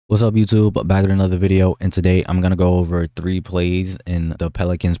What's up YouTube? Back with another video, and today I'm gonna go over 3 plays in the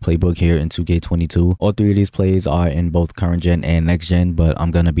Pelicans playbook here in 2K22. All 3 of these plays are in both current gen and next gen, but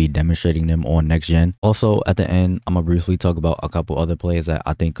I'm gonna be demonstrating them on next gen. Also at the end, I'm gonna briefly talk about a couple other plays that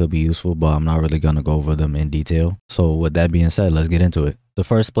I think could be useful, but I'm not really gonna go over them in detail. So with that being said, let's get into it. The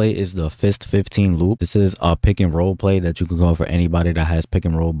first play is the fist 15 loop. This is a pick and roll play that you can go for anybody that has pick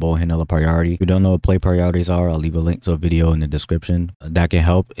and roll ball handler priority. If you don't know what play priorities are, I'll leave a link to a video in the description that can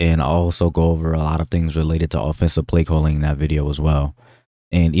help. And I'll also go over a lot of things related to offensive play calling in that video as well.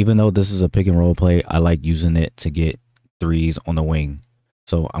 And even though this is a pick and roll play, I like using it to get threes on the wing.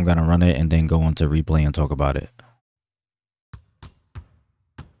 So I'm going to run it and then go on to replay and talk about it.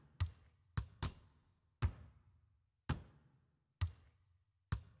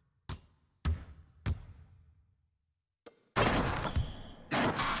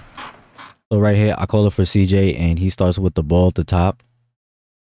 So right here, I call it for CJ, and he starts with the ball at the top.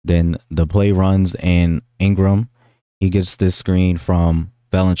 Then the play runs, and Ingram, he gets this screen from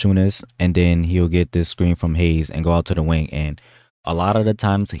Valanciunas, and then he'll get this screen from Hayes and go out to the wing. And a lot of the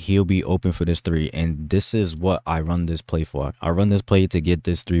times, he'll be open for this 3. And this is what I run this play for. I run this play to get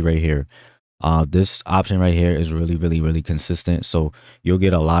this 3 right here. This option right here is really consistent. So you'll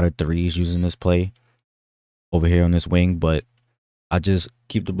get a lot of 3s using this play over here on this wing, but I just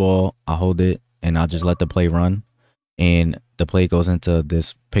keep the ball, I hold it, and I just let the play run. And the play goes into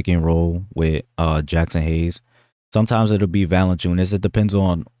this pick and roll with Jackson Hayes. Sometimes it'll be Valanciunas. It depends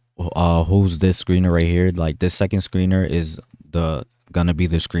on who's this screener right here. Like this second screener is gonna be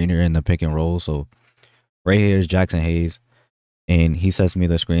the screener in the pick and roll. So right here is Jackson Hayes, and he sets me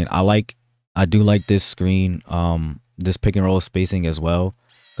the screen. I do like this screen, this pick and roll spacing as well,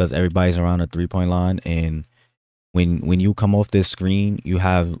 because everybody's around the 3-point line. And when you come off this screen, you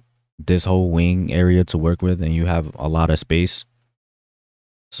have this whole wing area to work with, and you have a lot of space.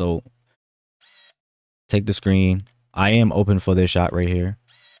 So take the screen. I am open for this shot right here.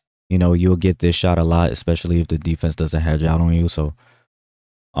 You know, you'll get this shot a lot, especially if the defense doesn't hedge out on you. So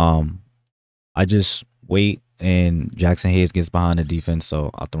I just wait, and Jackson Hayes gets behind the defense,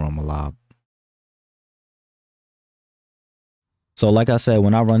 so I'll throw him a lob. So like I said,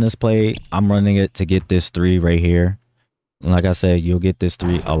 when I run this play, I'm running it to get this 3 right here. And like I said, you'll get this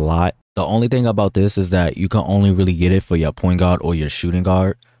 3 a lot. The only thing about this is that you can only really get it for your point guard or your shooting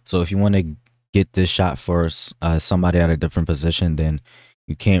guard. So if you want to get this shot for somebody at a different position, then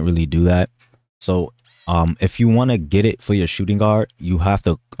you can't really do that. So if you want to get it for your shooting guard, you have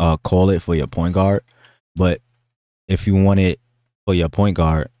to call it for your point guard. But if you want it for your point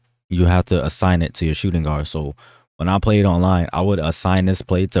guard, you have to assign it to your shooting guard. So when I played online, I would assign this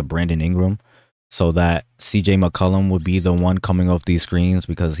play to Brandon Ingram, so that CJ McCollum would be the one coming off these screens,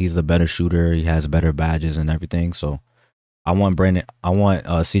 because he's the better shooter. He has better badges and everything. So I want CJ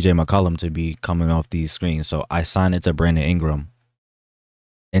McCollum to be coming off these screens. So I assign it to Brandon Ingram,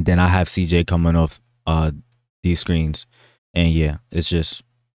 and then I have CJ coming off these screens. And yeah, it's just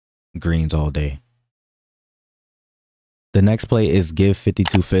greens all day. The next play is give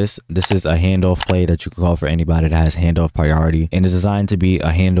 52 fists. This is a handoff play that you can call for anybody that has handoff priority, and it's designed to be a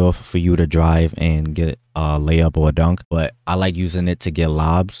handoff for you to drive and get a layup or a dunk. But I like using it to get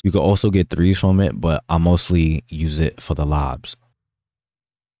lobs. You can also get 3s from it, but I mostly use it for the lobs.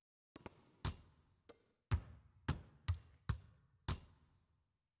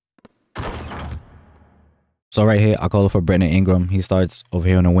 So right here, I call it for Brandon Ingram. He starts over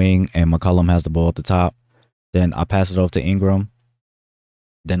here on the wing, and McCollum has the ball at the top. Then I pass it off to Ingram.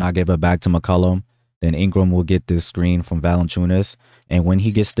 Then I give it back to McCollum. Then Ingram will get this screen from Valanciunas. And when he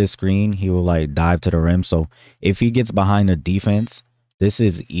gets this screen, he will like dive to the rim. So if he gets behind the defense, this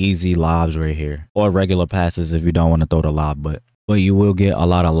is easy lobs right here. Or regular passes if you don't want to throw the lob. But you will get a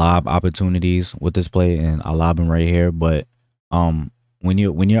lot of lob opportunities with this play. And I lob him right here. But when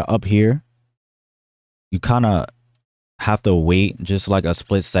you're up here, you kind of have to wait just like a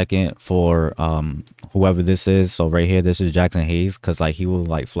split second for whoever this is. So right here, this is Jackson Hayes, because like he will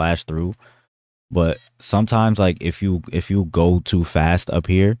like flash through. But sometimes like if you go too fast up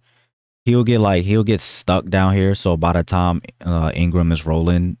here, he'll get stuck down here. So by the time Ingram is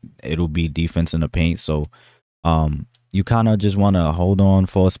rolling, it'll be defense in the paint. So you kind of just want to hold on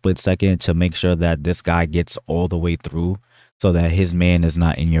for a split second to make sure that this guy gets all the way through, so that his man is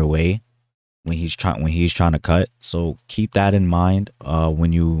not in your way when he's trying to cut. So keep that in mind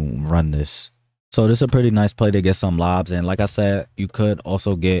when you run this. So this is a pretty nice play to get some lobs, and like I said, you could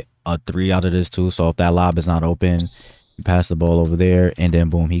also get a 3 out of this too. So if that lob is not open, you pass the ball over there, and then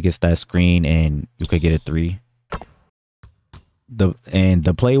boom, he gets that screen, and you could get a 3.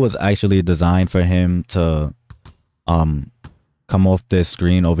 The play was actually designed for him to come off this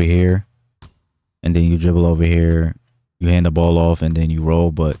screen over here, and then you dribble over here, you hand the ball off, and then you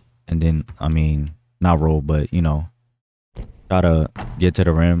roll, and then, I mean, not roll, but, you know, try to get to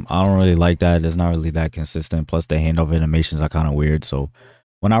the rim. I don't really like that. It's not really that consistent. Plus, the handoff animations are kind of weird. So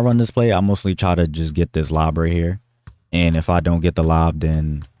when I run this play, I mostly try to just get this lob right here. And if I don't get the lob,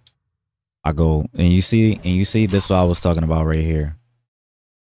 then I go, and you see this is what I was talking about right here.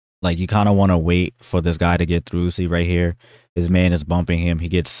 Like, you kind of want to wait for this guy to get through. See right here, his man is bumping him. He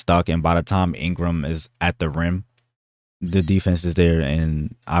gets stuck, and by the time Ingram is at the rim, the defense is there,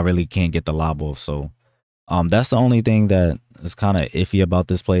 and I really can't get the lob off. So that's the only thing that is kind of iffy about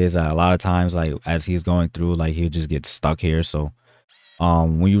this play, is that a lot of times, like, as he's going through, like, he'll just get stuck here. So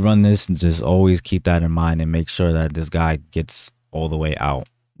when you run this, just always keep that in mind and make sure that this guy gets all the way out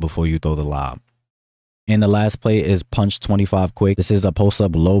before you throw the lob. And the last play is punch 25 quick. This is a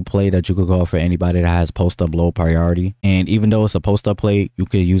post-up low play that you could go for anybody that has post-up low priority. And even though it's a post-up play, you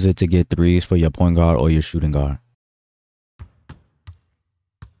could use it to get threes for your point guard or your shooting guard.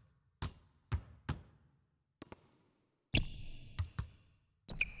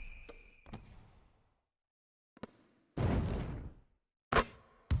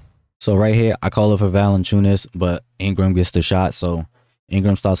 So right here, I call it for Valanciunas, but Ingram gets the shot. So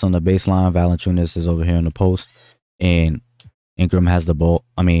Ingram starts on the baseline. Valanciunas is over here in the post, and Ingram has the ball.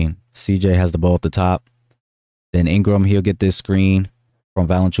 I mean, CJ has the ball at the top. Then Ingram, he'll get this screen from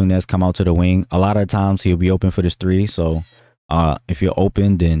Valanciunas, come out to the wing. A lot of times he'll be open for this three. So if you're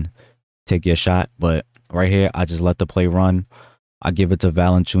open, then take your shot. But right here, I just let the play run. I give it to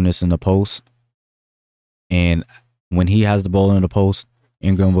Valanciunas in the post. And when he has the ball in the post,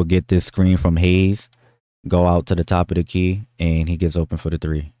 Ingram will get this screen from Hayes, go out to the top of the key, and he gets open for the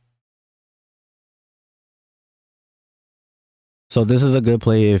three. So this is a good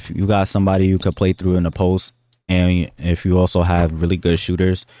play if you got somebody you could play through in the post, and if you also have really good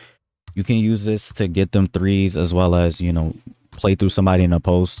shooters, you can use this to get them threes, as well as, you know, play through somebody in the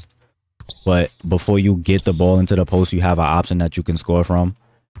post. But before you get the ball into the post, you have an option that you can score from.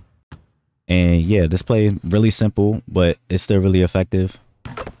 And yeah, this play is really simple, but it's still really effective.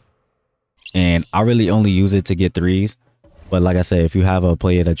 And I really only use it to get threes. But like I said, if you have a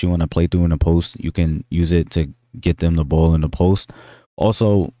player that you want to play through in the post, you can use it to get them the ball in the post.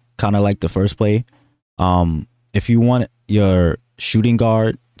 Also, kind of like the first play, if you want your shooting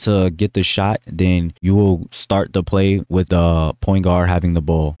guard to get the shot, then you will start the play with the point guard having the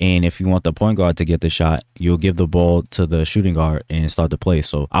ball. And if you want the point guard to get the shot, you'll give the ball to the shooting guard and start the play.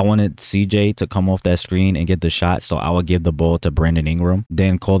 So I wanted CJ to come off that screen and get the shot, so I would give the ball to Brandon Ingram,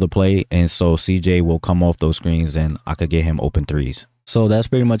 then call the play, and so CJ will come off those screens and I could get him open threes. So that's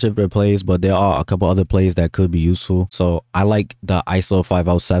pretty much it for plays, but there are a couple other plays that could be useful. So I like the ISO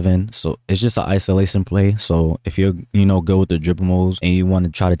 5-out-7. So it's just an isolation play. So if you're, you know, good with the dribble moves and you want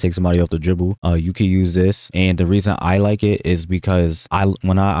to try to take somebody off the dribble, you can use this. And the reason I like it is because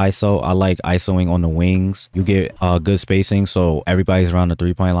when I ISO, I like ISOing on the wings. You get good spacing, so everybody's around the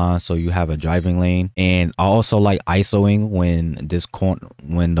 3-point line, so you have a driving lane. And I also like ISOing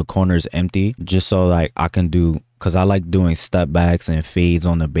when the corner is empty, just so like I can do, because I like doing step backs and fades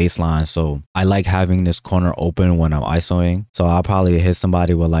on the baseline. So I like having this corner open when I'm ISOing. So I'll probably hit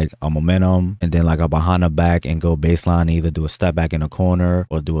somebody with like a momentum and then like a behind the back and go baseline, either do a step back in the corner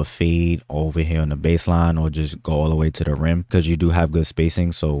or do a fade over here on the baseline, or just go all the way to the rim, because you do have good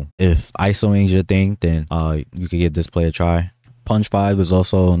spacing. So if ISOing is your thing, then you can give this play a try. Punch 5 is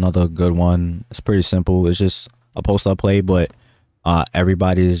also another good one. It's pretty simple. It's just a post-up play, but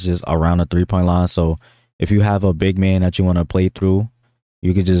everybody is just around the 3-point line. So if you have a big man that you want to play through,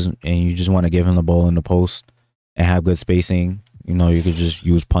 you just want to give him the ball in the post and have good spacing, you know, you could just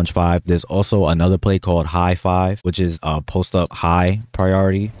use punch 5. There's also another play called high 5, which is a post up high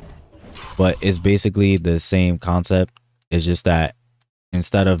priority, but it's basically the same concept. It's just that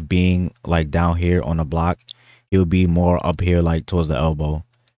instead of being like down here on the block, it would be more up here, like towards the elbow.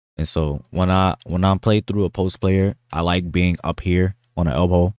 And so when I play through a post player, I like being up here on the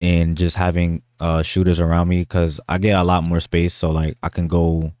elbow and just having shooters around me, because I get a lot more space. So like I can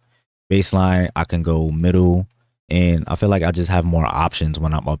go baseline, I can go middle, and I feel like I just have more options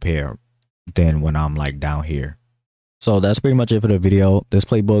when I'm up here than when I'm like down here. So that's pretty much it for the video. This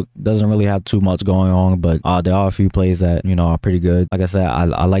playbook doesn't really have too much going on, but there are a few plays that, you know, are pretty good. Like I said,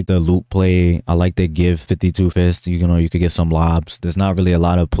 I like the loop play. I like the give 52 fists. You know, you could get some lobs. There's not really a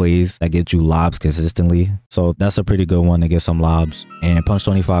lot of plays that get you lobs consistently. So that's a pretty good one to get some lobs. And punch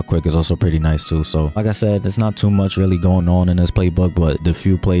 25 quick is also pretty nice too. So like I said, there's not too much really going on in this playbook, but the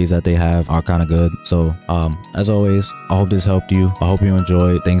few plays that they have are kind of good. So as always, I hope this helped you. I hope you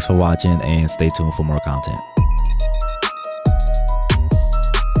enjoyed. Thanks for watching, and stay tuned for more content.